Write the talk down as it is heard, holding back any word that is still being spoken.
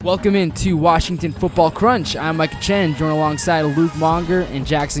Welcome into Washington Football Crunch. I'm Mike Chen, joined alongside Luke Monger and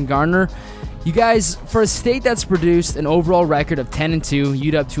Jackson Gardner. You guys, for a state that's produced an overall record of 10-2,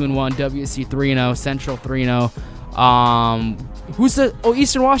 UW 2-1, WSU 3-0, Central 3-0.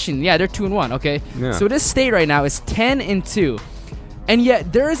 Eastern Washington. Yeah, they're 2-1. Okay, yeah. So this state right now is 10-2, and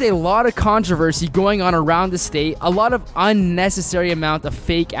yet there is a lot of controversy going on around the state. A lot of unnecessary amount of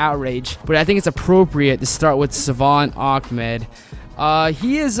fake outrage. But I think it's appropriate to start with Salvon Ahmed.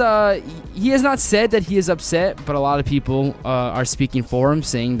 He has not said that he is upset, but a lot of people are speaking for him,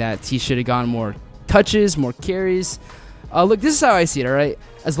 saying that he should have gotten more touches, more carries. Look, this is how I see it, all right?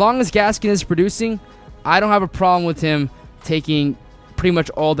 As long as Gaskin is producing, I don't have a problem with him taking pretty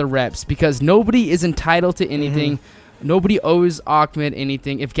much all the reps, because nobody is entitled to anything. Nobody owes Ahmed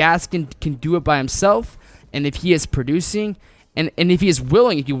anything. If Gaskin can do it by himself, and if he is producing, and if he is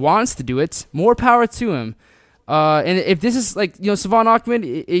willing, if he wants to do it, more power to him. And if this is like, Salvon Ahmed,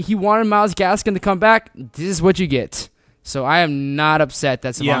 he wanted Myles Gaskin to come back, this is what you get. So I am not upset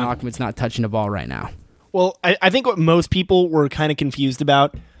that Salvon Ahmed's not touching the ball right now. Well, I think what most people were kind of confused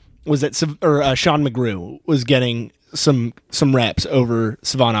about was that Sean McGrew was getting some reps over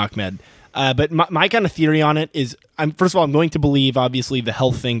Salvon Ahmed. But my kind of theory on it is, first of all, I'm going to believe, obviously, the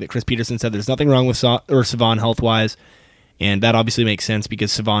health thing that Chris Peterson said. There's nothing wrong with Salvon health-wise. And that obviously makes sense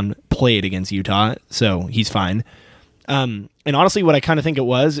because Salvon played against Utah, so he's fine. And honestly, what I kind of think it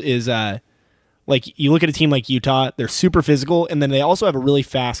was is, like, you look at a team like Utah, they're super physical, and then they also have a really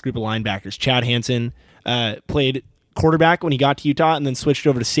fast group of linebackers. Chad Hansen played quarterback when he got to Utah and then switched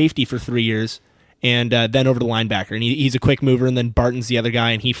over to safety for 3 years, and then over to linebacker. And he's a quick mover, and then Barton's the other guy,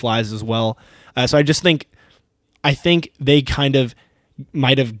 and he flies as well. So I think they kind of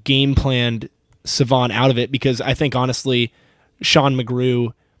might have game planned Salvon out of it, because I think, honestly, Sean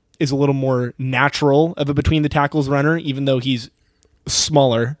McGrew is a little more natural of a between the tackles runner, even though he's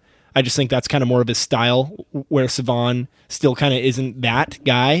smaller. I just think that's kind of more of his style, where Salvon still kind of isn't that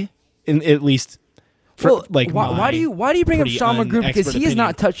guy, at least. Why do you bring up Sean McGrew? Because he is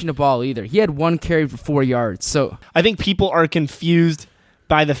not touching the ball either. He had one carry for 4 yards. So I think people are confused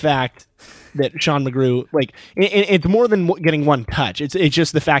by the fact that Sean McGrew, it's more than getting one touch. It's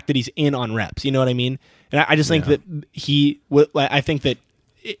just the fact that he's in on reps. You know what I mean? And I just think that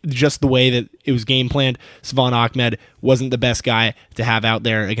just the way that it was game planned, Salvon Ahmed wasn't the best guy to have out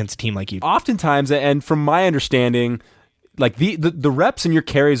there against a team like Utah. Oftentimes, and from my understanding, like the reps and your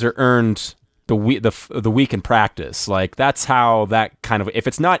carries are earned the week in practice. Like, that's how that kind of, if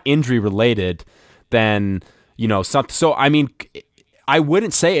it's not injury related, then so I mean, I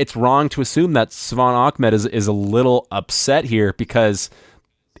wouldn't say it's wrong to assume that Salvon Ahmed is a little upset here, because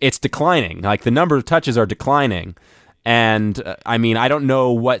it's declining. Like, the number of touches are declining. And, I mean, I don't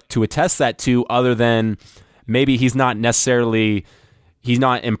know what to attest that to, other than maybe he's not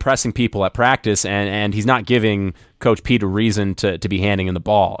impressing people at practice, and he's not giving Coach Pete a reason to be handing him the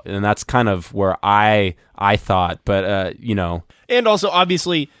ball. And that's kind of where I thought. But, And also,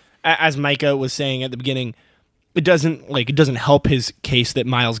 obviously, as Micah was saying at the beginning, it doesn't help his case that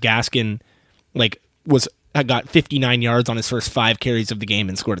Myles Gaskin got 59 yards on his first 5 carries of the game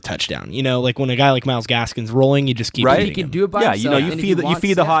and scored a touchdown. When a guy like Myles Gaskin's rolling, you just keep right. hitting He can him. do it by himself. You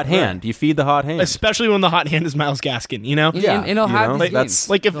feed the hot hand. You feed the hot hand, especially when the hot hand is Myles Gaskin. And he'll have these games.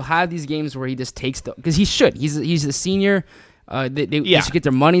 He'll have these games where he just takes because he should. He's a senior. They should get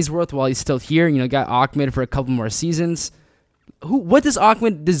their money's worth while he's still here. Got Ahmed for a couple more seasons. What does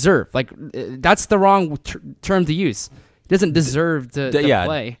Ahmed deserve? That's the wrong term to use. He doesn't deserve to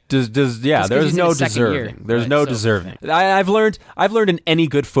play. There's no deserving. There's no deserving. I've learned in any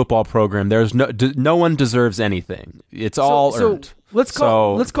good football program, there's no one deserves anything. It's all earned. Let's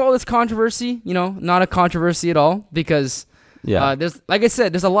call this controversy, not a controversy at all, because there's, like I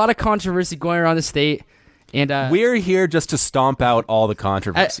said, there's a lot of controversy going around the state. And we're here just to stomp out all the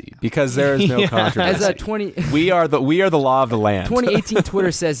controversy, because there is no controversy. We are the law of the land. 2018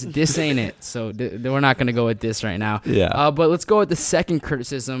 Twitter says this ain't it, so we're not going to go with this right now. Yeah. But let's go with the second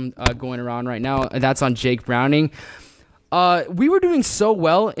criticism going around right now. That's on Jake Browning. We were doing so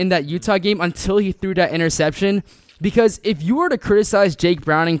well in that Utah game until he threw that interception. Because if you were to criticize Jake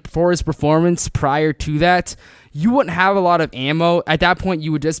Browning for his performance prior to that, you wouldn't have a lot of ammo. At that point,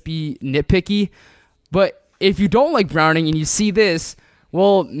 you would just be nitpicky. But if you don't like Browning and you see this,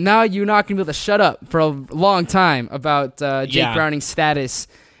 well, now you're not going to be able to shut up for a long time about Jake Browning's status.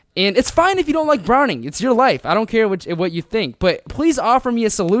 And it's fine if you don't like Browning. It's your life. I don't care what you think. But please offer me a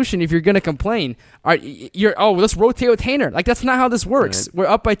solution if you're going to complain. Let's rotate with Haener. That's not how this works. Right. We're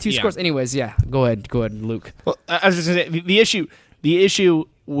up by 2 scores. Anyways, go ahead, Luke. Well, I was just going to say, the issue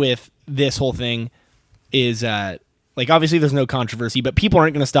with this whole thing is Like, obviously, there's no controversy, but people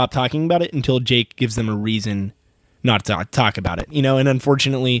aren't going to stop talking about it until Jake gives them a reason not to talk about it, And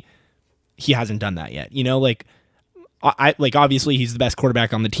unfortunately, he hasn't done that yet. Like, obviously, he's the best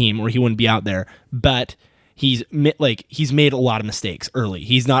quarterback on the team, or he wouldn't be out there. But he's made a lot of mistakes early.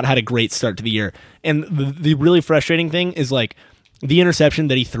 He's not had a great start to the year, and the really frustrating thing is like the interception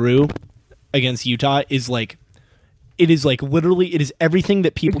that he threw against Utah is like. It is like literally, it is everything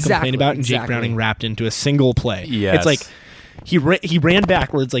that people complain about, and Jake Browning wrapped into a single play. Yes. It's like he ran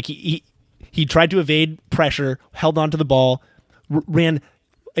backwards, like he tried to evade pressure, held onto the ball, ran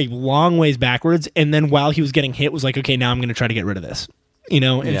a long ways backwards, and then while he was getting hit, was like, okay, now I'm going to try to get rid of this. And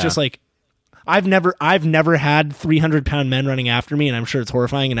it's just like I've never had 300-pound men running after me, and I'm sure it's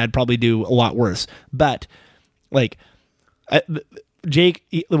horrifying, and I'd probably do a lot worse. But like. Jake,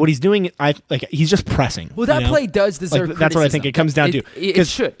 what he's doing, he's just pressing. Well, that play does deserve criticism. That's what I think it comes down to. It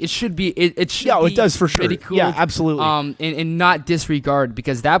should. It should be. It should. Yeah, be it does for sure. ridiculed, yeah, absolutely. And not disregard,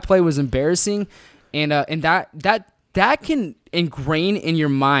 because that play was embarrassing, and that can ingrain in your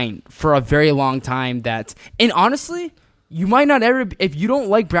mind for a very long time. And honestly, you might not ever, if you don't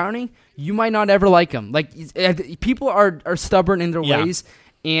like Browning, you might not ever like him. Like, people are stubborn in their ways.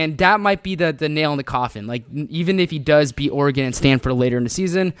 And that might be the nail in the coffin. Like, even if he does beat Oregon and Stanford later in the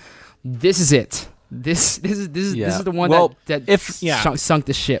season, this is it. This is the one that sunk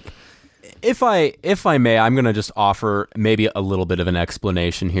the ship. If I may, I'm going to just offer maybe a little bit of an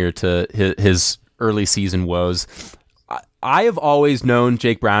explanation here to his early season woes. I have always known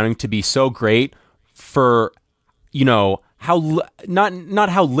Jake Browning to be so great for, how not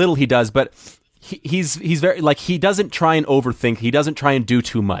how little he does, but. He's very, like, he doesn't try and overthink. He doesn't try and do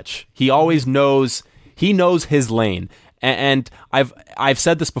too much. He always knows his lane. And I've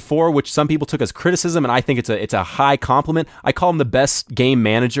said this before, which some people took as criticism, and I think it's a high compliment. I call him the best game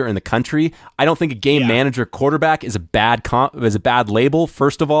manager in the country. I don't think a game manager quarterback is a bad label.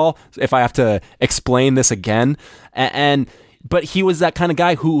 First of all, if I have to explain this again, but he was that kind of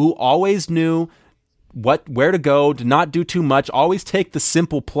guy who always knew where to go, to not do too much, always take the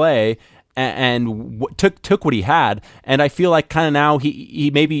simple play. And took what he had, and I feel like kind of now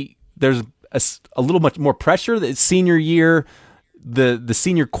he maybe there's a little much more pressure. The senior year, the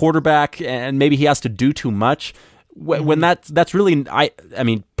senior quarterback, and maybe he has to do too much. When that's really, I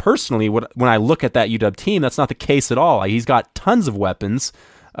mean, personally, when I look at that UW team, that's not the case at all. He's got tons of weapons,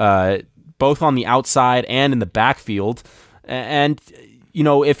 both on the outside and in the backfield, and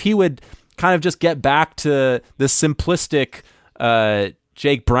if he would kind of just get back to the simplistic.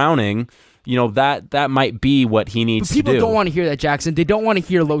 Jake Browning, that might be what he needs to do. People don't want to hear that, Jackson. They don't want to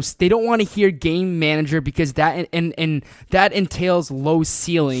hear They don't want to hear game manager, because that and that entails low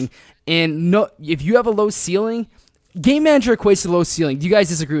ceiling. And no, if you have a low ceiling, game manager equates to low ceiling. Do you guys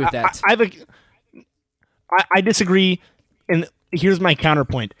disagree with that? I disagree, and here's my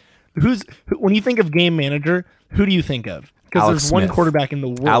counterpoint. When you think of game manager, who do you think of? Because there's one quarterback in the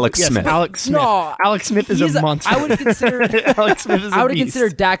world. Alex Smith. Alex Smith. No, Alex Smith is a monster. I would consider Alex Smith is I would beast. consider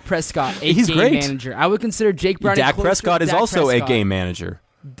Dak Prescott a He's game great. manager. I would consider Jake Browning. Dak Prescott is also a game manager.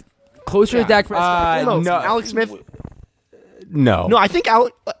 Closer to Dak Prescott. No, Alex Smith. No, I think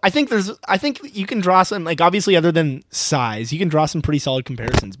you can draw some, like, obviously, other than size, you can draw some pretty solid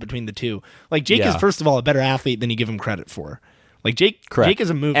comparisons between the two. Like, Jake is, first of all, a better athlete than you give him credit for. Like, Jake is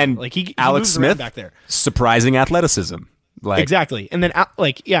a mover. And like he Alex moves Smith around back there. Surprising athleticism. Like, exactly. And then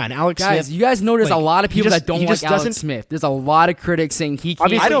and Alex Guys, Smith. you guys know there's a lot of people that don't like Alex doesn't- Smith. There's a lot of critics saying he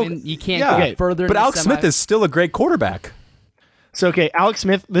can't go further. But in Alex Smith is still a great quarterback. So, okay, Alex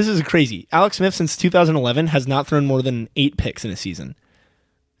Smith, this is crazy. Alex Smith, since 2011, has not thrown more than 8 picks in a season.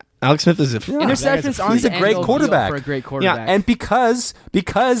 Alex Smith is interceptions aren't he's a the great end-all quarterback. be-all for a great quarterback. Yeah, and because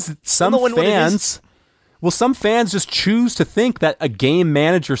some fans just choose to think that a game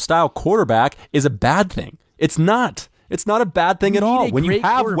manager style quarterback is a bad thing. It's not. It's not a bad thing at all. When you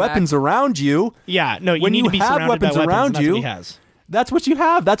have weapons around you, you when need you to be have surrounded weapons by around weapons, you, and that's what he has. That's what you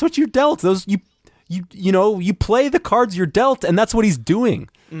have. That's what you're dealt. You play the cards you're dealt, and that's what he's doing.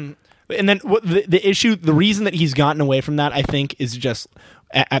 And then the issue, the reason that he's gotten away from that, I think, is just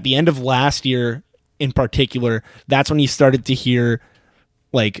at the end of last year in particular. That's when he started to hear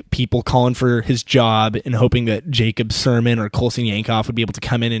like people calling for his job and hoping that Jacob Sermon or Colson Yankoff would be able to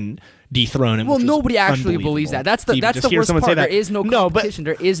come in and dethrone him. Well, nobody actually believes that. That's the worst part. There is no competition.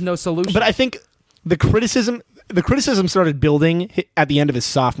 There is no solution. But I think the criticism started building at the end of his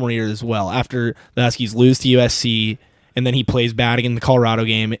sophomore year as well, after the Huskies lose to USC, and then he plays bad in the Colorado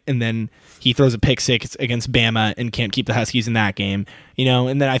game, and then he throws a pick six against Bama and can't keep the Huskies in that game,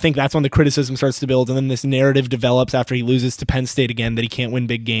 and then I think that's when the criticism starts to build, and then this narrative develops after he loses to Penn State again that he can't win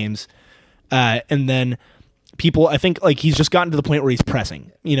big games, and then people, I think like he's just gotten to the point where he's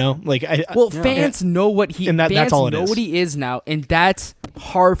pressing. Fans know what he. And fans that's all it know is. what he is now, and that's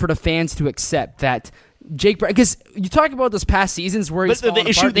hard for the fans to accept that. Jake Brown, because you talk about those past seasons where he's fallen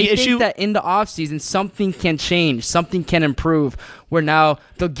apart. They think that in the offseason something can change, something can improve. Where now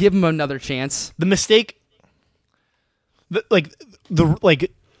they'll give him another chance. The mistake, the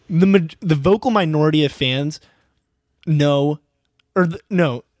vocal minority of fans the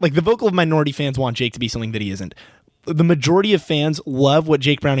vocal minority fans want Jake to be something that he isn't. The majority of fans love what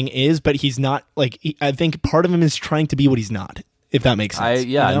Jake Browning is, but he's not. I think part of him is trying to be what he's not. If that makes sense.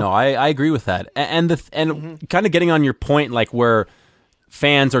 I agree with that. And kind of getting on your point, like where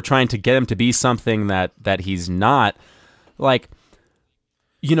fans are trying to get him to be something that he's not, like,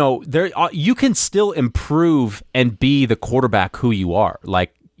 there you can still improve and be the quarterback who you are.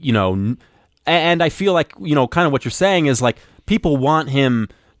 Like, and I feel like, kind of what you're saying is like people want him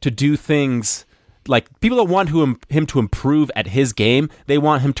to do things. Like people don't want him to improve at his game. They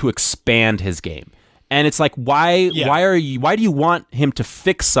want him to expand his game. And it's like, why do you want him to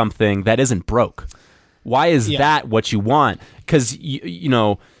fix something that isn't broke? Why is that what you want? Because you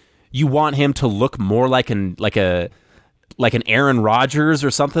want him to look more like an Aaron Rodgers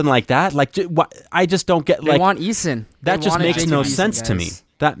or something like that. Like, I just don't get. They want Eason. That just makes no sense to me.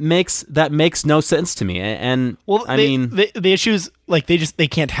 That makes no sense to me. And the issue is like they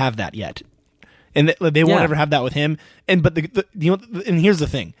can't have that yet, and they won't ever have that with him. And and here's the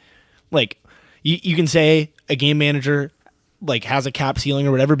thing, like. You can say a game manager like has a cap ceiling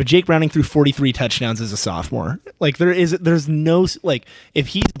or whatever, but Jake Browning threw 43 touchdowns as a sophomore. Like there's no like if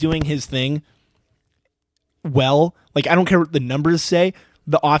he's doing his thing well, like I don't care what the numbers say,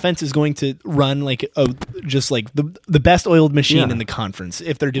 the offense is going to run like the best oiled machine in the conference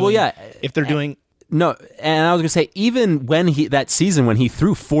if they're doing doing. No, and I was going to say, even when that season when he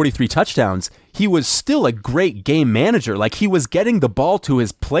threw 43 touchdowns, he was still a great game manager. Like, he was getting the ball to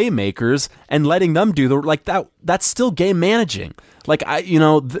his playmakers and letting them do that. That's still game managing. Like,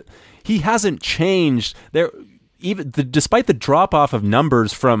 he hasn't changed. Despite the drop-off of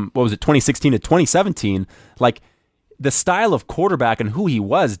numbers from, 2016 to 2017, like, the style of quarterback and who he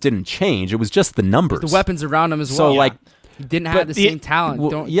was didn't change. It was just the numbers. The weapons around him as well. So, like, he didn't have the same talent.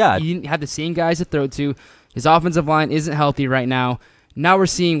 He didn't have the same guys to throw to. His offensive line isn't healthy right now. Now we're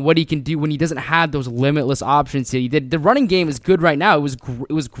seeing what he can do when he doesn't have those limitless options that he did. The running game is good right now. It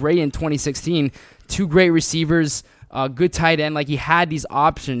was great in 2016. Two great receivers, good tight end. Like, he had these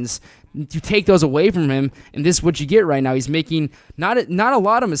options. You take those away from him, and this is what you get right now. He's making not a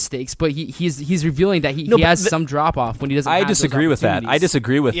lot of mistakes, but he's revealing that he has some drop off when he doesn't. I disagree with that. I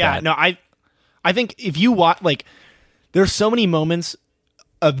disagree with that. Yeah, no, I think if you watch like. There's so many moments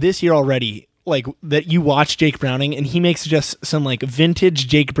of this year already, like that you watch Jake Browning, and he makes just some like vintage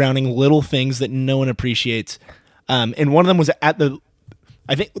Jake Browning little things that no one appreciates. And one of them was at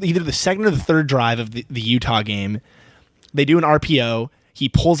I think either the second or the third drive of the Utah game. They do an RPO. He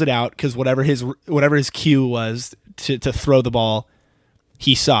pulls it out because whatever his cue was to throw the ball,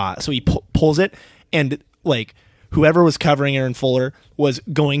 he saw. So he pulls it, and like. Whoever was covering Aaron Fuller was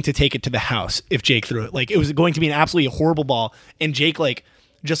going to take it to the house if Jake threw it. Like, it was going to be an absolutely horrible ball. And Jake,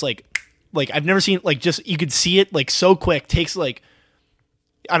 just I've never seen, just, you could see it, so quick, takes, I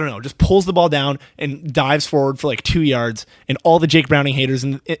don't know, just pulls the ball down and dives forward for, 2 yards. And all the Jake Browning haters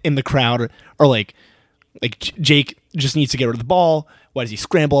in the crowd are like, Jake just needs to get rid of the ball. Why does he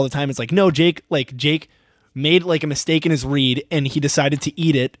scramble all the time? It's like, no, Jake made, a mistake in his read, and he decided to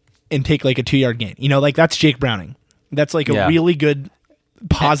eat it and take, a 2-yard gain. That's Jake Browning. That's a really good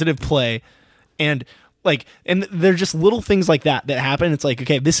positive play. And they're just little things like that happen. It's like,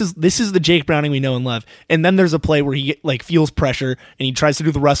 okay, this is the Jake Browning we know and love. And then there's a play where he feels pressure and he tries to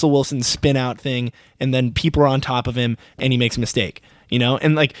do the Russell Wilson spin out thing, and then people are on top of him and he makes a mistake.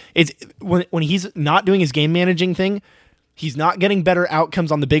 And it's when he's not doing his game managing thing, he's not getting better outcomes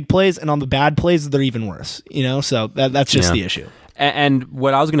on the big plays, and on the bad plays they're even worse. So that's just the issue. And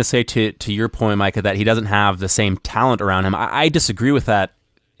what I was going to say to your point, Micah, that he doesn't have the same talent around him, I disagree with that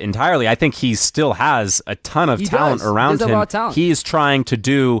entirely. I think he still has a ton of talent around him. A lot of talent. He is trying to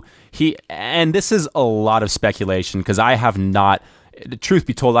do and this is a lot of speculation because I have not, truth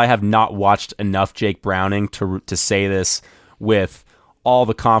be told, I have not watched enough Jake Browning to say this with all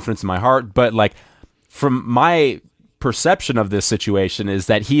the confidence in my heart. But from my perception of this situation is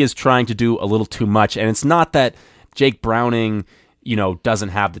that he is trying to do a little too much, and it's not that Jake Browning doesn't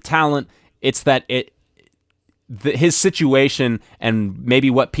have the talent. It's that his situation and maybe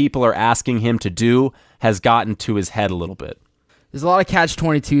what people are asking him to do has gotten to his head a little bit. There's a lot of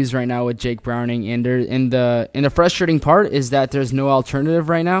catch-22s right now with Jake Browning, and the frustrating part is that there's no alternative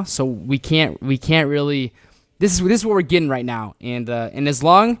right now. So we can't really this is what we're getting right now, and as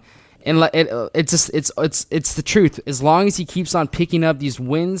long. It's the truth. As long as he keeps on picking up these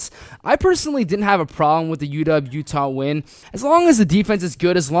wins, I personally didn't have a problem with the UW Utah win. As long as the defense is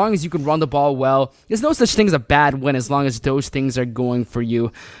good, as long as you can run the ball well, there's no such thing as a bad win as long as those things are going for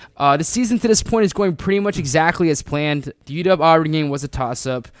you. The season to this point is going pretty much exactly as planned. The UW-Auburn game was a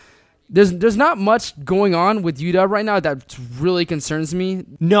toss-up. There's not much going on with UW right now that really concerns me.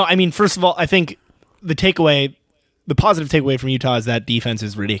 No, I mean, first of all, I think the positive takeaway from Utah is that defense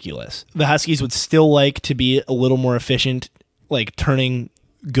is ridiculous. The Huskies would still like to be a little more efficient, like turning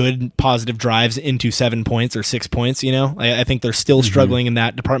good positive drives into 7 points or 6 points. I think they're still struggling in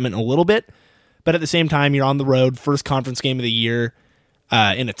that department a little bit. But at the same time, you're on the road, first conference game of the year,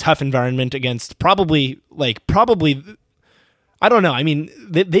 in a tough environment against probably. I don't know. I mean,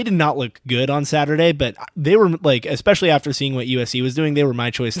 they did not look good on Saturday, but they were especially after seeing what USC was doing, they were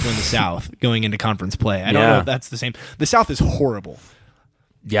my choice to win the South going into conference play. I don't know if that's the same. The South is horrible.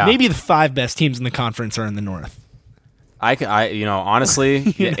 Yeah, maybe the 5 best teams in the conference are in the North. Honestly,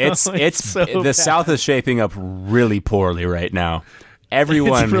 it's so the bad. South is shaping up really poorly right now.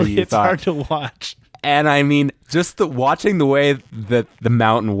 Everyone, it's hard to watch. And I mean, just watching the way that the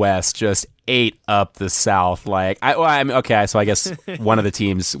Mountain West just ate up the South. So I guess one of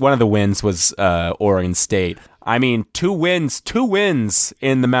the wins was Oregon State. I mean, two wins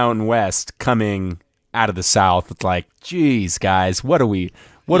in the Mountain West coming out of the South. It's like, geez, guys, what are we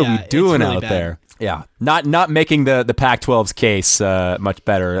doing really out bad. there? Yeah, not making the Pac-12's case much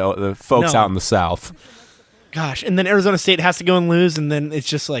better. The folks out in the South. Gosh, and then Arizona State has to go and lose, and then it's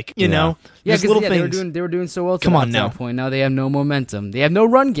just like, Yeah, just little things. they were doing so well. Come on at now. that point. Now they have no momentum. They have no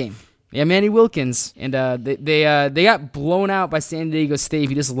run game. They have Manny Wilkins, and they got blown out by San Diego State. If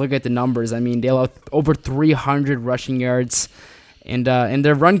you just look at the numbers, I mean, they allowed over 300 rushing yards, and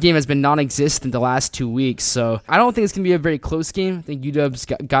their run game has been non-existent the last 2 weeks. So I don't think it's gonna be a very close game. I think UW's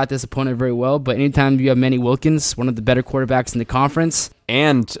got this opponent very well, but anytime you have Manny Wilkins, one of the better quarterbacks in the conference,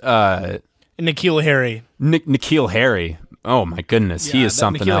 and N'Keal Harry. N'Keal Harry. Oh my goodness, he is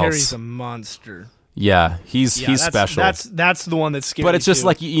something N'Keal else. Harry's a monster. Yeah, he's that's, special. That's the one that's scary. But it's just too.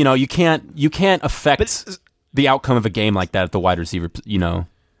 like you can't affect the outcome of a game like that at the wide receiver.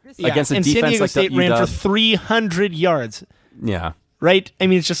 Against a and defense San Diego like State that, ran for UW. 300 yards. Yeah, Right? I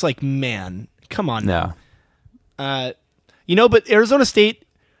mean, it's just like, man, come on. yeah. But Arizona State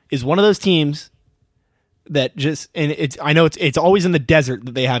is one of those teams that just, and I know it's always in the desert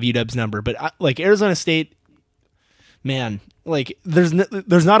that they have UW's number, but Arizona State, man, there's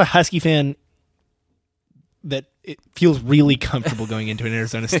not a Husky fan that it feels really comfortable going into an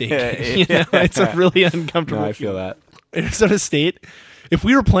Arizona State game. It's a really uncomfortable. No, I feel that. Arizona State. If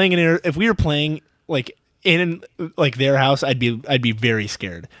we were playing in their house, I'd be very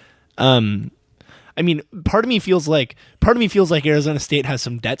scared. I mean, part of me feels like Arizona State has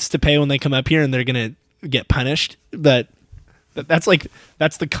some debts to pay when they come up here and they're gonna get punished. But that's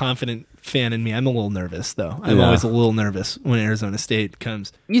the confident fan in me. I'm a little nervous though. I'm always a little nervous when Arizona State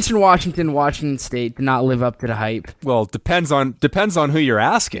comes. Eastern Washington State did not live up to the hype. Well, depends on who you're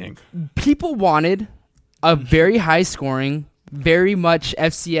asking. People wanted a very high scoring, very much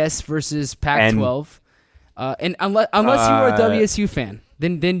FCS versus Pac-12, and unless you were a WSU fan,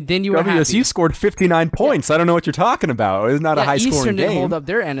 then you were happy. WSU scored 59 points. I don't know what you're talking about. It's not a high Eastern scoring didn't game. hold up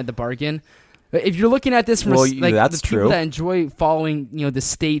their end of the bargain. But if you're looking at this from that's the people true. that enjoy following, the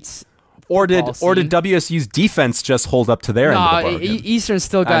states. Or did football scene. WSU's defense just hold up to their end of the bargain? Eastern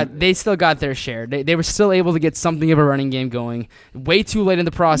still got their share. They were still able to get something of a running game going. Way too late in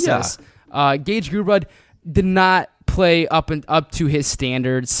the process. Gage Grubud did not play up to his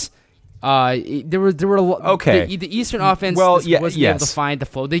standards. There were Okay. The Eastern offense wasn't able to find the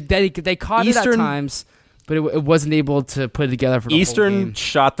flow. They caught it at times, but it wasn't able to put it together for the whole Eastern game.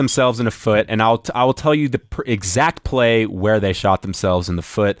 shot themselves in the foot, and I will tell you the exact play where they shot themselves in the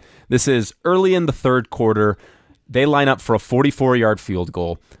foot. This is early in the third quarter. They line up for a 44-yard field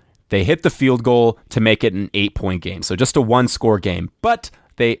goal. They hit the field goal to make it an 8-point game, so just a one-score game. But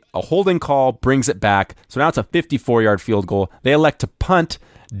a holding call brings it back, so now it's a 54-yard field goal. They elect to punt,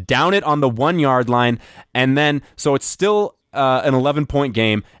 down it on the 1-yard line, and then so it's still an 11-point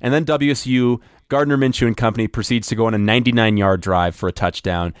game. And then WSU, Gardner Minshew and company proceeds to go on a 99-yard drive for a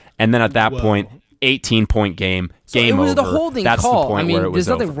touchdown. And then at that point, 18-point game. So Game it was over. the holding That's call. The point I mean, where it was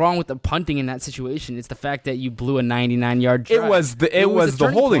there's nothing over. wrong with the punting in that situation. It's the fact that you blew a 99-yard drive. It was the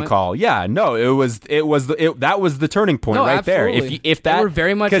turning holding point. call. Yeah, no, that was the turning point No, right there. absolutely. If that They were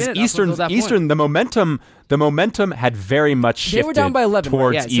very much in because it up until that point. Eastern the momentum had very much shifted. They were down by 11.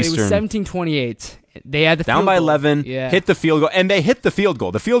 towards Yeah, so Eastern. it was 17-28. They had the Down field by goal. 11, Yeah. hit the field goal, and they hit the field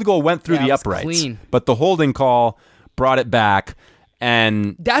goal. The field goal went through Yeah, the it was uprights, clean. but the holding call brought it back.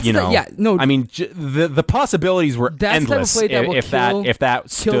 And That's you the- know, yeah, no. I mean, the possibilities were That's the type of endless play that will if kill that the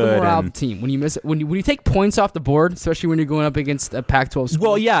stood. morale of And, the team. When you miss it, when you take points off the board, especially when you're going up against a Pac-12 school.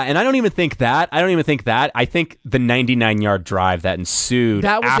 well, yeah, and I don't even think that. I think the 99-yard drive that ensued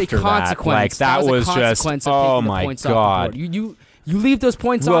that was after a consequence. like that was a just consequence of oh taking the my points off god. the board. You leave those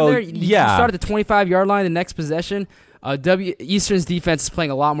points Well, on there. You yeah. start at the 25-yard line. The next possession, Eastern's defense is playing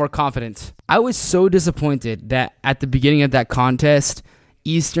a lot more confident. I was so disappointed that at the beginning of that contest,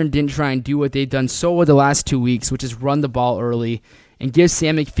 Eastern didn't try and do what they've done so well the last 2 weeks, which is run the ball early and give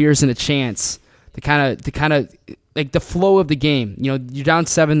Sam McPherson a chance to kind of like the flow of the game. You know, you're down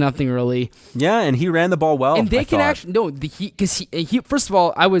 7-0 early. Yeah, and he ran the ball well. And they I can thought. actually because he first of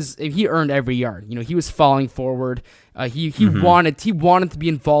all he earned every yard. You know, he was falling forward. He wanted to be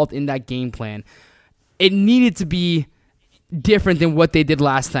involved in that game plan. It needed to be different than what they did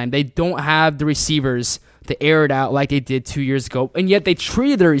last time. They don't have the receivers to air it out like they did 2 years ago, and yet they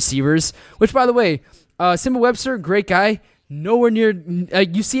treated their receivers. Which, by the way, Simba Webster, great guy. Nowhere near.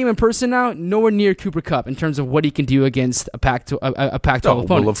 You see him in person now. Nowhere near Cooper Kupp in terms of what he can do against a Pac-12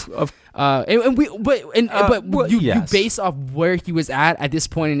 opponent. You base off where he was at this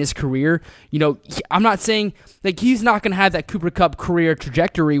point in his career. You know, I'm not saying like he's not going to have that Cooper Kupp career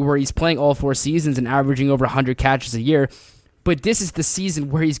trajectory where he's playing all 4 seasons and averaging over 100 catches a year. But this is the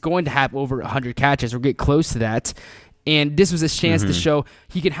season where he's going to have over 100 catches or get close to that. And this was a chance to show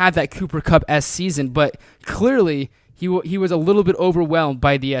he can have that Cooper Kupp-esque season. But clearly, he was a little bit overwhelmed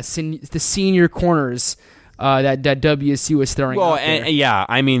by the senior corners that WSU was throwing out there. And yeah,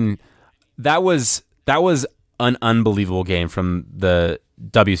 I mean, that was an unbelievable game from the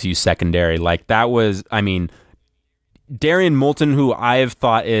WSU secondary. Like that was, I mean, Darian Moulton, who I have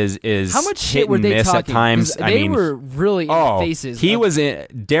thought is how much hit shit were and they miss talking? at times. They were really in the faces. He was in.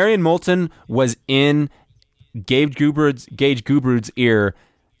 Darian Moulton was in Gage Guberd's ear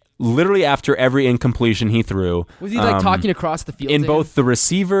literally after every incompletion he threw. Was he like talking across the field in to both him? the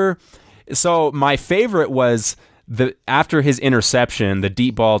receiver? So my favorite was after his interception, the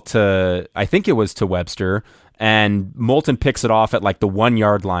deep ball to I think it was to Webster, and Moulton picks it off at like the 1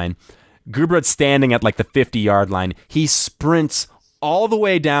 yard line. Guberd's standing at like the 50-yard line. He sprints all the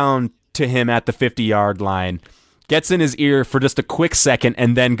way down to him at the 50-yard line, gets in his ear for just a quick second,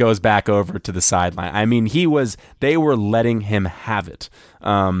 and then goes back over to the sideline. I mean, they were letting him have it.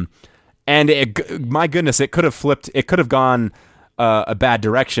 And my goodness, it could have flipped. It could have gone a bad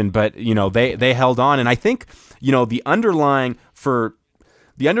direction, but you know they held on. And I think you know the underlying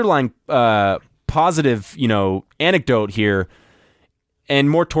positive anecdote here, and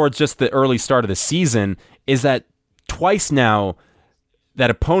more towards just the early start of the season, is that twice now that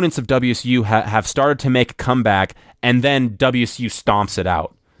opponents of WSU have started to make a comeback, and then WSU stomps it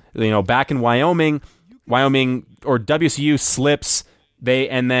out. You know, back in Wyoming or WSU slips,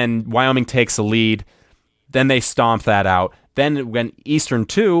 and then Wyoming takes a lead, then they stomp that out. Then when Eastern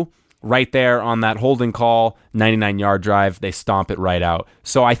 2, right there on that holding call, 99-yard drive, they stomp it right out.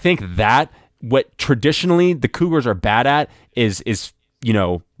 So I think that what traditionally the Cougars are bad at is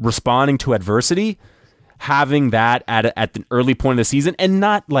responding to adversity, having that at an early point of the season, and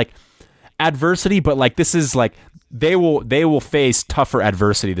not like adversity, but like this is like they will face tougher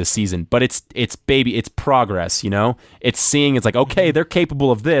adversity this season, but it's progress, it's seeing, it's like, okay, they're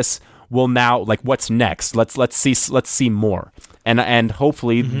capable of this. Well, now, like, what's next? Let's see more, and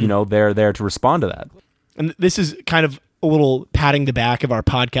hopefully, they're there to respond to that. And this is kind of a little patting the back of our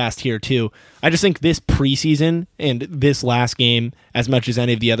podcast here too. I just think this preseason and this last game, as much as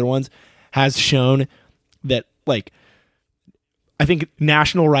any of the other ones, has shown that, like, I think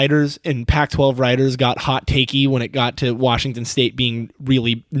national writers and Pac-12 writers got hot takey when it got to Washington State being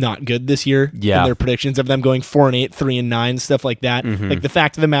really not good this year. Yeah. In their predictions of them going 4-8, 3-9, stuff like that. Mm-hmm. Like, the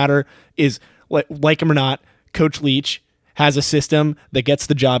fact of the matter is, like him or not, Coach Leach has a system that gets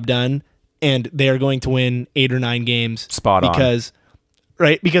the job done, and they are going to win 8 or 9 games. Spot on.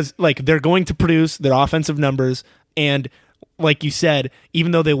 Because like they're going to produce their offensive numbers, and like you said,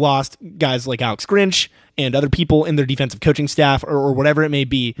 even though they lost guys like Alex Grinch and other people in their defensive coaching staff or whatever it may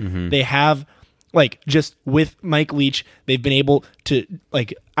be, they have Like, just with Mike Leach, they've been able to,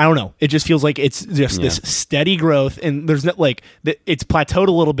 like, I don't know. It just feels like it's just this steady growth, and there's not, like, it's plateaued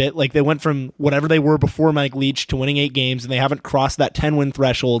a little bit. Like, they went from whatever they were before Mike Leach to winning 8 games, and they haven't crossed that 10-win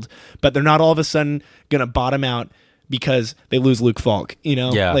threshold, but they're not all of a sudden going to bottom out because they lose Luke Falk, you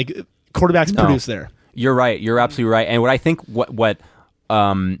know? Yeah. Like, quarterbacks produce there. You're right. You're absolutely right. And what I think what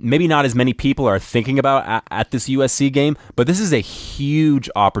maybe not as many people are thinking about at this USC game, but this is a huge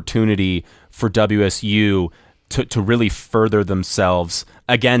opportunity for WSU to really further themselves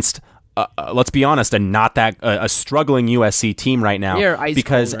against, let's be honest, a struggling USC team right now. Yeah, ice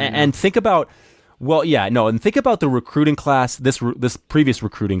because cold right and think about. Well, yeah, no, and think about the recruiting class, this previous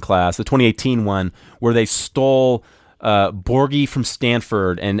recruiting class, the 2018 one, where they stole Borghi from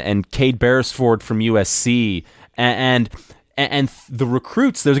Stanford and Cade Beresford from USC, and the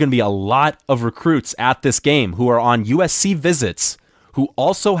recruits. There's going to be a lot of recruits at this game who are on USC visits, who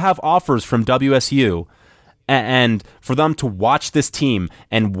also have offers from WSU, and for them to watch this team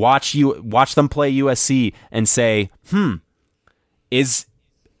and watch them play USC and say, Is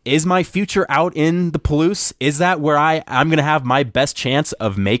my future out in the Palouse? Is that where I'm going to have my best chance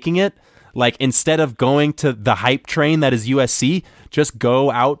of making it? Like, instead of going to the hype train that is USC, just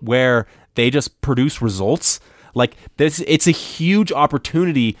go out where they just produce results. Like, it's a huge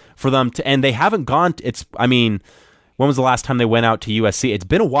opportunity for them to, and they haven't gone. When was the last time they went out to USC? It's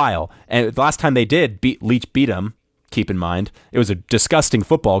been a while, and the last time they did, Leach beat them. Keep in mind, it was a disgusting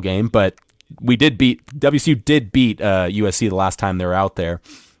football game, but WSU did beat USC the last time they were out there.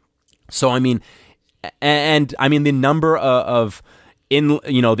 So the number of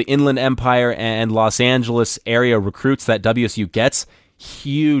the Inland Empire and Los Angeles area recruits that WSU gets,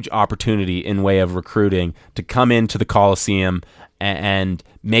 huge opportunity in way of recruiting to come into the Coliseum and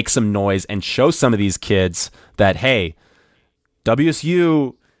make some noise and show some of these kids that, hey,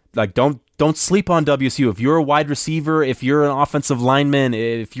 WSU, like, don't sleep on WSU. If you're a wide receiver, if you're an offensive lineman,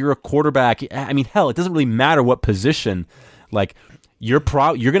 if you're a quarterback, hell, it doesn't really matter what position. Like, you're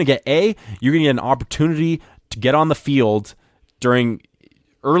going to get an opportunity to get on the field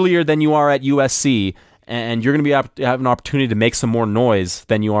earlier than you are at USC, and you're going to have an opportunity to make some more noise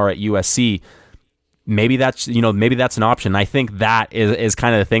than you are at USC. Maybe that's an option. I think that is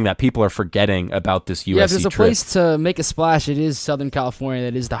kind of the thing that people are forgetting about this USC trip. Yeah, if there's a place to make a splash, it is Southern California.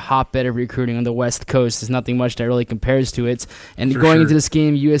 That is the hotbed of recruiting on the West Coast. There's nothing much that really compares to it. And going into this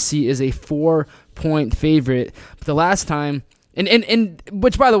game, USC is a 4-point favorite. But the last time, and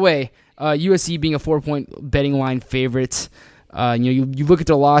which, by the way, USC being a 4-point betting line favorite, you look at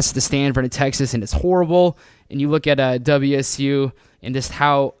their loss to Stanford and Texas, and it's horrible. And you look at WSU and just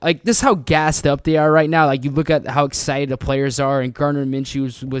how gassed up they are right now. Like, you look at how excited the players are, and Gardner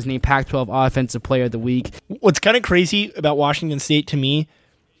Minshew was named Pac-12 Offensive Player of the Week. What's kind of crazy about Washington State to me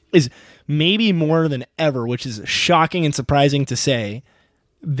is, maybe more than ever, which is shocking and surprising to say,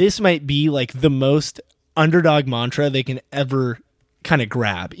 this might be like the most underdog mantra they can ever kind of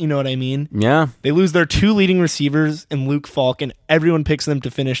grab. You know what I mean? Yeah. They lose their 2 leading receivers in Luke Falk, and everyone picks them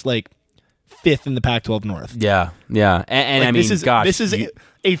to finish like 5th in the Pac-12 North. Yeah. And this is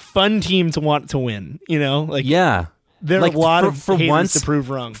a fun team to want to win. You know, like, yeah, there are like, a lot of for haters once to prove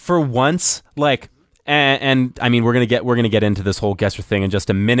wrong. For once, like, and we're gonna get into this whole guesser thing in just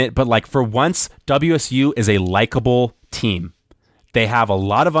a minute, but like, for once, WSU is a likable team. They have a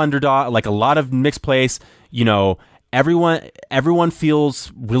lot of underdog, like a lot of mixed place. You know, everyone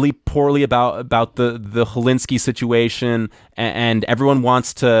feels really poorly about the Hilinski situation, and everyone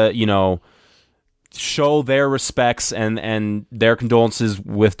wants to, show their respects and their condolences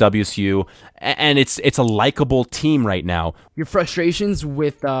with WSU, and it's a likable team right now. Your frustrations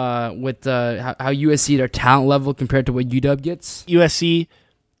with how USC, their talent level compared to what UW gets? USC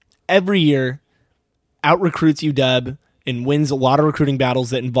every year out recruits UW and wins a lot of recruiting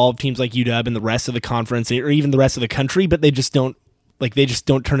battles that involve teams like UW and the rest of the conference, or even the rest of the country, but they just don't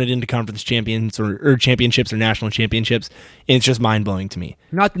turn it into conference champions or championships or national championships. And it's just mind-blowing to me.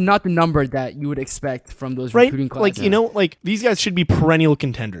 Not the number that you would expect from those recruiting classes. Like, these guys should be perennial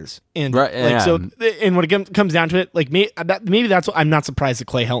contenders. And and when it comes down to it, like, maybe that's what I'm not surprised that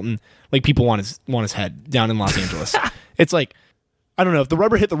Clay Helton, like, people want his head down in Los Angeles. It's like, I don't know, if the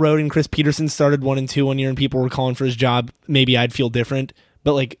rubber hit the road and Chris Peterson started 1-2 one year and people were calling for his job, maybe I'd feel different.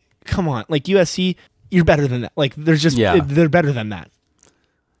 But, like, come on, like, USC, you're better than that. Like, they're better than that.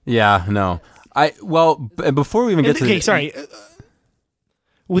 Yeah, no. Before we even get to sorry.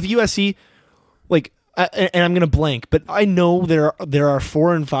 With USC, like, and I'm going to blank, but I know there are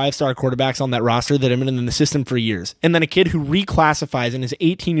 4 and 5 star quarterbacks on that roster that have been in the system for years. And then a kid who reclassifies and is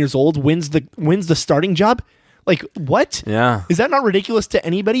 18 years old wins the starting job. Like, what? Yeah. Is that not ridiculous to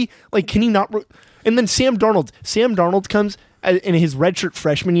anybody? Like, can he not? And then Sam Darnold comes in his redshirt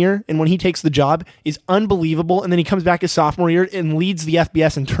freshman year, and when he takes the job, is unbelievable. And then he comes back his sophomore year and leads the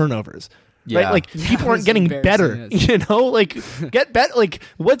FBS in turnovers. Yeah. Right? Like, people aren't getting better. embarrassing, You know, like, get better. Like,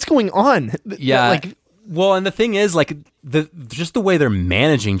 what's going on? Yeah. Like, Well, and the thing is, like, just the way they're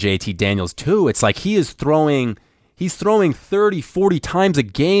managing JT Daniels too, it's like he's throwing 30, 40 times a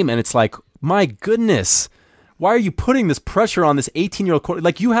game, and it's like, my goodness, why are you putting this pressure on this 18-year-old quarterback?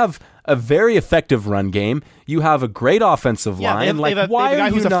 Like, you have a very effective run game, you have a great offensive line. they have a guy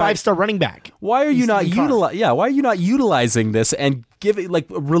who's a 5-star running back. Why are you not utilizing this and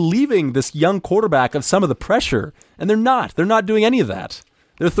relieving this young quarterback of some of the pressure? And they're not doing any of that.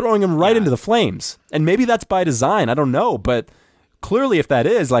 They're throwing him right into the flames. And maybe that's by design. I don't know. But clearly, if that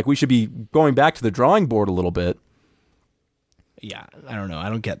is, like, we should be going back to the drawing board a little bit. Yeah, I don't know. I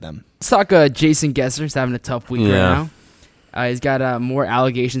don't get them. Let's talk Jason Gesser's having a tough week right now. He's got more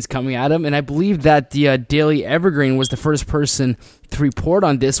allegations coming at him. And I believe that the Daily Evergreen was the first person to report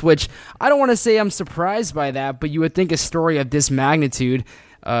on this, which I don't want to say I'm surprised by that, but you would think a story of this magnitude,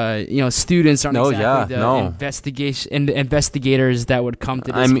 students aren't exactly the investigators that would come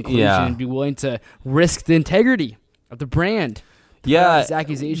to this conclusion and be willing to risk the integrity of the brand. Yeah, these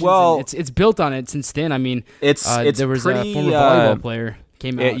accusations. Well, and it's built on it since then. I mean, it's there was pretty, a former volleyball player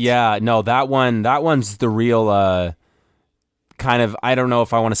came out. That one's the real kind of, I don't know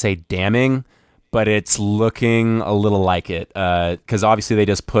if I want to say damning, but it's looking a little like it because obviously they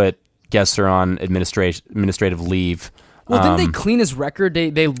just put Gesser on administrative leave. Well, didn't they clean his record?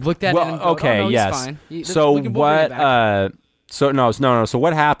 They looked at it and go, okay, oh, no, yes. he's fine. So what? So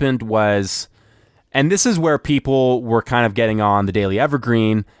what happened was, and this is where people were kind of getting on the Daily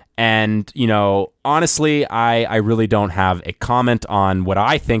Evergreen, and honestly, I really don't have a comment on what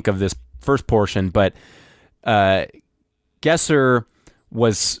I think of this first portion, but Gesser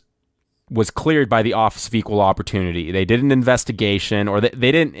was cleared by the Office of Equal Opportunity. They did an investigation, or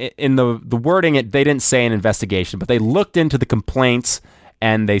they didn't, in the wording, they didn't say an investigation, but they looked into the complaints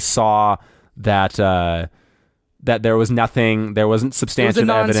and they saw that that there was nothing, there wasn't substantial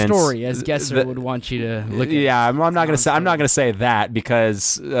evidence. It was a non-story, as Gesser would want you to look at. Yeah, I'm not going to say that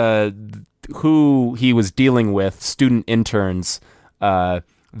because who he was dealing with, student interns, that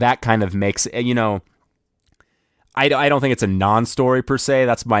kind of makes I don't think it's a non-story per se.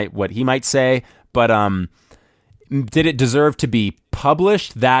 That's what he might say. But did it deserve to be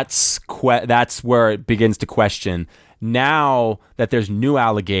published? That's where it begins to question. Now that there's new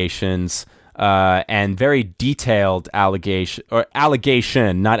allegations and very detailed allegation,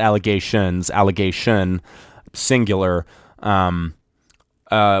 not allegations, allegation, singular,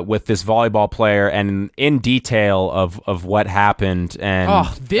 with this volleyball player and in detail of what happened and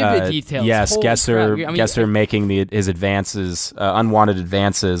vivid details. Yes, Holy Gesser crap. Gesser making his advances, unwanted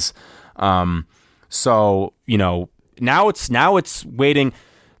advances. So now it's waiting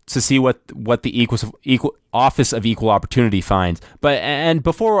to see what the Office of Equal Opportunity finds. And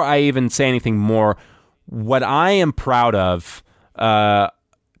before I even say anything more, what I am proud of,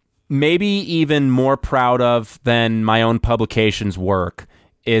 maybe even more proud of than my own publication's work,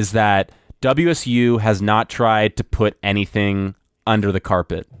 is that WSU has not tried to put anything under the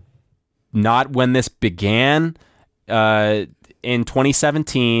carpet. Not when this began in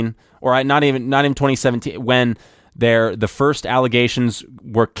 2017, or not even 2017, when the first allegations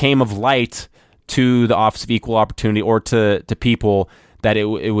came of light to the Office of Equal Opportunity, or to people, that it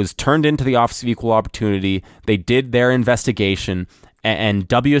was turned into the Office of Equal Opportunity. They did their investigation, and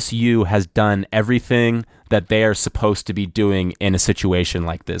WSU has done everything that they are supposed to be doing in a situation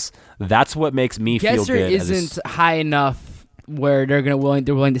like this. That's what makes me feel good. Gesser isn't high enough where they're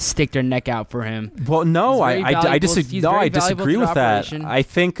willing to stick their neck out for him. Well, no, I disagree with that. I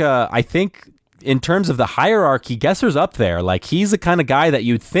think in terms of the hierarchy, Gesser's up there. Like, he's the kind of guy that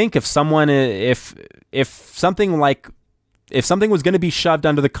you'd think if something was going to be shoved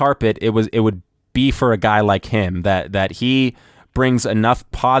under the carpet, it would be for a guy like him, that he brings enough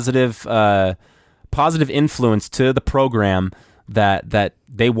positive influence to the program that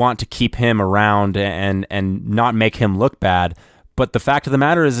they want to keep him around and not make him look bad. But the fact of the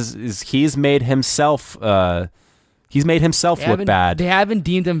matter is he's made himself look bad. They haven't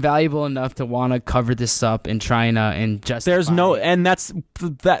deemed him valuable enough to want to cover this up and try and justify. There's no, and that's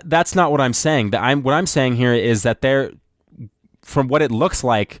not what I'm saying. What I'm saying here is that from what it looks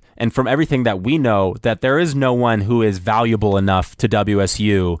like and from everything that we know, that there is no one who is valuable enough to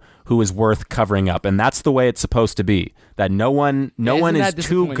WSU who is worth covering up, and that's the way it's supposed to be. That no one is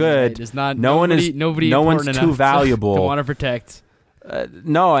too good. Nobody no one's too valuable to want to protect.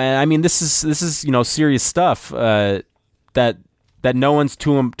 No, and I mean this is serious stuff that no one's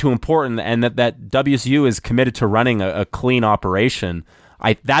too important, and that WSU is committed to running a clean operation.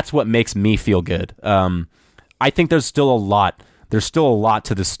 That's what makes me feel good. I think there's still a lot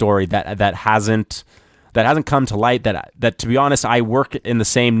to this story that hasn't come to light. That to be honest, I work in the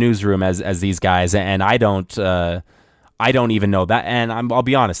same newsroom as these guys, and I don't even know that. And I'll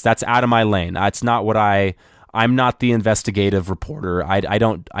be honest, that's out of my lane. That's not what I'm not the investigative reporter. I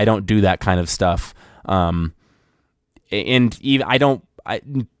don't do that kind of stuff. And even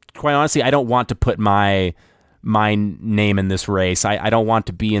quite honestly, I don't want to put my name in this race. I don't want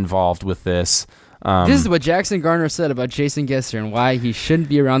to be involved with this. This is what Jackson Garner said about Jason Gesser and why he shouldn't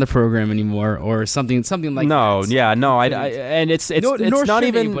be around the program anymore, or something like no, that. Yeah, no, and it's nor not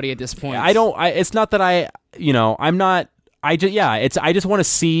even anybody at this point. It's not that I'm not. I just want to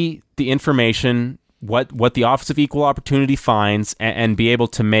see the information, what the Office of Equal Opportunity finds, and be able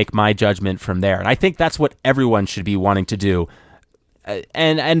to make my judgment from there. And I think that's what everyone should be wanting to do.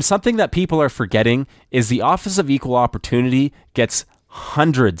 And something that people are forgetting is the Office of Equal Opportunity gets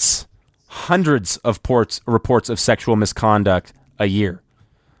hundreds of reports of sexual misconduct a year.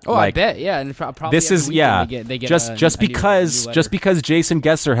 Oh, I bet, yeah. And probably this is they get just because Jason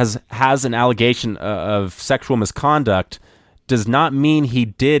Gesser has an allegation of sexual misconduct does not mean he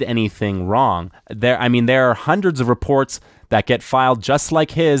did anything wrong. There are hundreds of reports that get filed just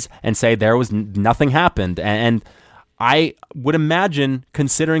like his and say there was nothing happened. And I would imagine,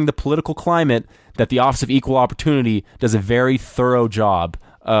 considering the political climate, that the Office of Equal Opportunity does a very thorough job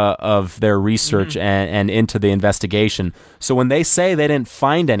of their research and into the investigation. So when they say they didn't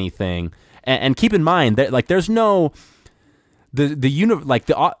find anything, and keep in mind that there's no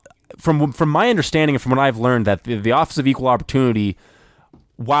from my understanding and from what I've learned, that the Office of Equal Opportunity,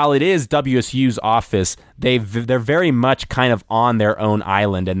 while it is WSU's office, they're very much kind of on their own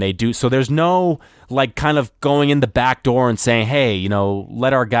island, and they do so. There's no kind of going in the back door and saying, hey,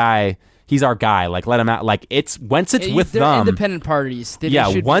 let our guy. He's our guy. Let him out. It's once it's with they're them. Independent parties. They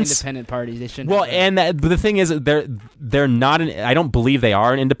should be independent parties. They shouldn't. Well, and the thing is, they're not. I don't believe they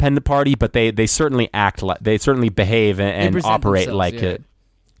are an independent party, but they certainly act like, they certainly behave and operate like it.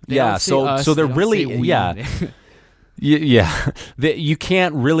 Yeah. So they're really yeah. You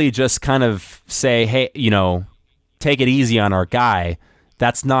can't really just kind of say, hey, take it easy on our guy.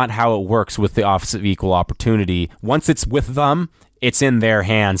 That's not how it works with the Office of Equal Opportunity. Once it's with them, it's in their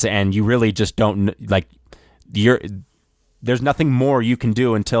hands, and you really just don't there's nothing more you can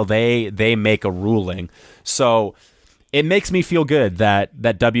do until they make a ruling. So it makes me feel good that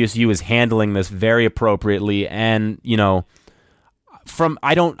WSU is handling this very appropriately. And I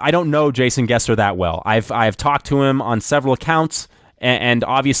don't know Jason Gesser that well. I've talked to him on several accounts, and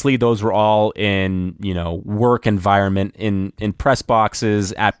obviously those were all in work environment, in press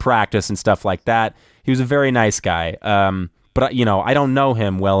boxes, at practice and stuff like that. He was a very nice guy. But I don't know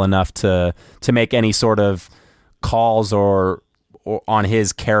him well enough to make any sort of calls or on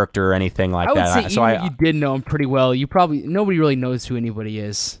his character or anything like that. I would say you did know him pretty well. Nobody really knows who anybody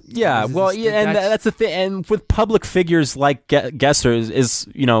is. Yeah, that's the thing. And with public figures like Gesser is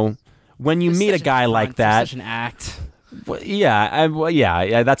when you meet a guy like that, such an act. Well,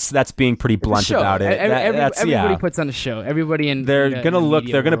 yeah. That's being pretty blunt about it. Everybody puts on a show. Everybody they're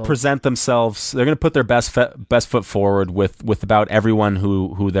gonna present themselves. They're gonna put their best foot forward with about everyone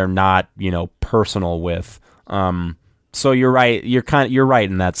who they're not personal with. So you're right. You're right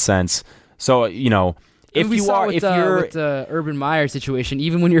in that sense. So with the Urban Meyer situation,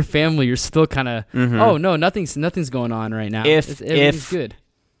 even when you're family, you're still kind of oh no, nothing's going on right now. Everything's good.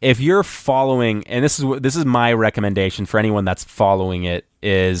 If you're following, and this is my recommendation for anyone that's following it,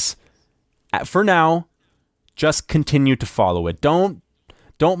 is for now, just continue to follow it. Don't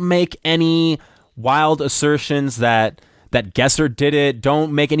make any wild assertions that Gesser did it.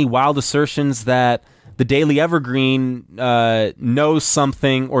 Don't make any wild assertions that the Daily Evergreen knows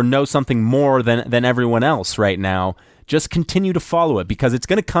something or knows something more than everyone else right now. Just continue to follow it, because it's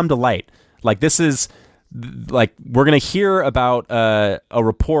going to come to light. We're going to hear about a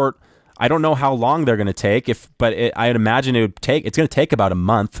report. I don't know how long they're going to take, but I'd imagine it's going to take about a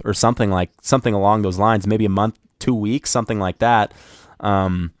month or something along those lines, maybe a month, 2 weeks, something like that.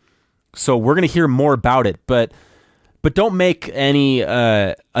 So we're going to hear more about it, but don't make any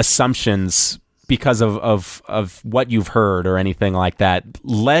assumptions because of what you've heard or anything like that.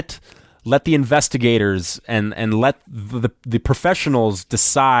 Let the investigators and let the professionals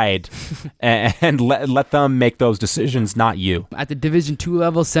decide and let them make those decisions, not you. At the Division II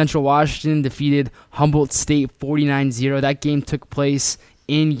level, Central Washington defeated Humboldt State 49-0. That game took place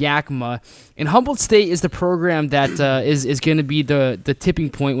in Yakima. And Humboldt State is the program that is going to be the tipping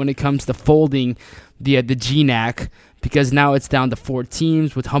point when it comes to folding the GNAC, because now it's down to 4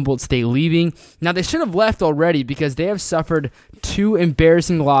 teams with Humboldt State leaving. Now, they should have left already because they have suffered 2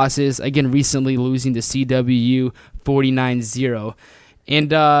 embarrassing losses, again, recently losing to CWU 49-0.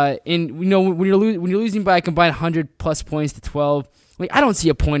 And when you're losing by a combined 100-plus points to 12, I don't see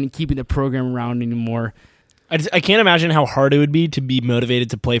a point in keeping the program around anymore. I can't imagine how hard it would be to be motivated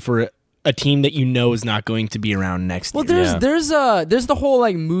to play for a team that is not going to be around next year. Well, there's the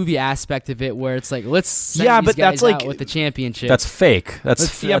whole movie aspect of it where it's let's send these guys out with the championship. That's fake. But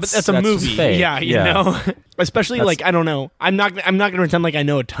that's a movie. Fake. Yeah, you know. Especially I don't know. I'm not going to pretend like I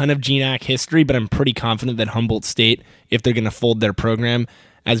know a ton of GNAC history, but I'm pretty confident that Humboldt State, if they're going to fold their program,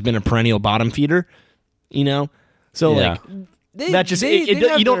 has been a perennial bottom feeder. You know, so that just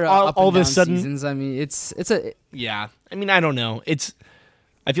you don't all of a sudden. Seasons. I mean, it's a I mean, I don't know.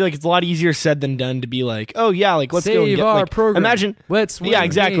 I feel like it's a lot easier said than done to be let's go and save get our program. Imagine, let's win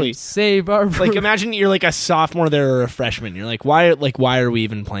exactly. Games. Save our program. Imagine you're a sophomore there or a freshman. You're why are we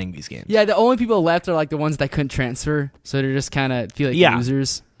even playing these games? Yeah, the only people left are the ones that couldn't transfer, so they just kind of feel like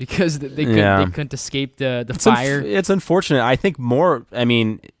losers because they couldn't escape the fire. It's unfortunate. I think more. I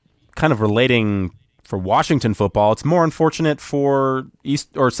mean, kind of relating for Washington football, it's more unfortunate for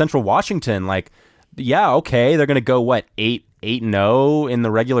East or Central Washington. Okay, they're going to go 8-0 in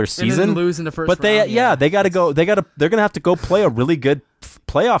the regular season, and lose in the first but round. they got to go. They're going to have to go play a really good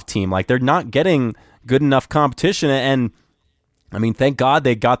playoff team. They're not getting good enough competition, and I mean, thank God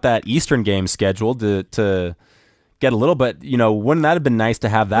they got that Eastern game scheduled to get a little bit. Wouldn't that have been nice to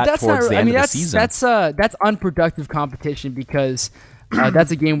have that towards the end of the season? That's unproductive competition because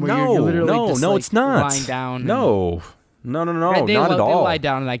that's a game where you're literally it's not lying down. No, not at all. They lied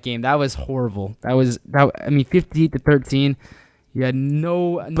down in that game. That was horrible. I mean, 58-13. You had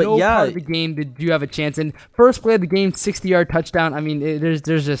no part of the game did you have a chance. And first play of the game, 60-yard touchdown. I mean, there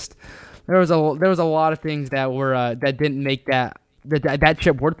was a lot of things that were that didn't make that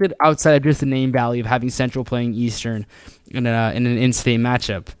trip worth it outside of just the name value of having Central playing Eastern in an in-state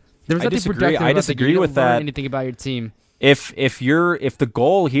matchup. There was nothing productive. I disagree with that. Anything about your team? If the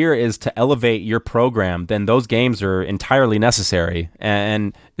goal here is to elevate your program, then those games are entirely necessary,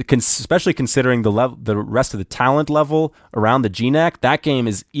 and especially considering the rest of the talent level around the GNAC, that game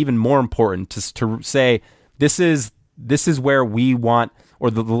is even more important to say this is where we want, or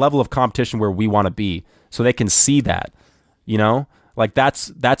the level of competition where we want to be, so they can see that,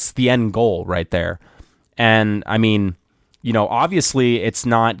 that's the end goal right there. And I mean, obviously it's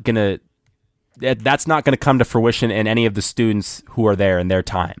not gonna. That's not going to come to fruition in any of the students who are there in their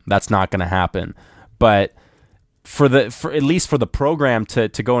time. That's not going to happen. But for at least for the program to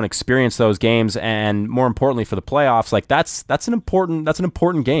go and experience those games, and more importantly for the playoffs, that's an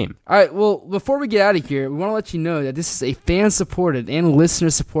important game. All right. Well, before we get out of here, we want to let you know that this is a fan-supported and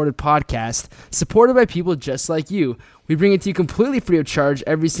listener-supported podcast, supported by people just like you. We bring it to you completely free of charge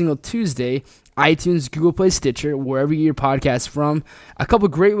every single Tuesday. iTunes, Google Play, Stitcher, wherever you get your podcasts from. A couple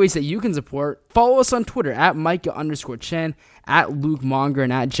great ways that you can support. Follow us on Twitter at Micah_Chen, at Luke Monger,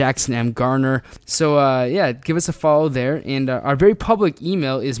 and at Jackson M. Garner. So, give us a follow there. And our very public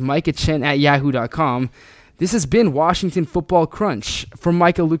email is micahchen@yahoo.com. This has been Washington Football Crunch. From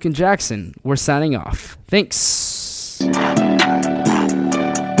Micah, Luke, and Jackson, we're signing off. Thanks.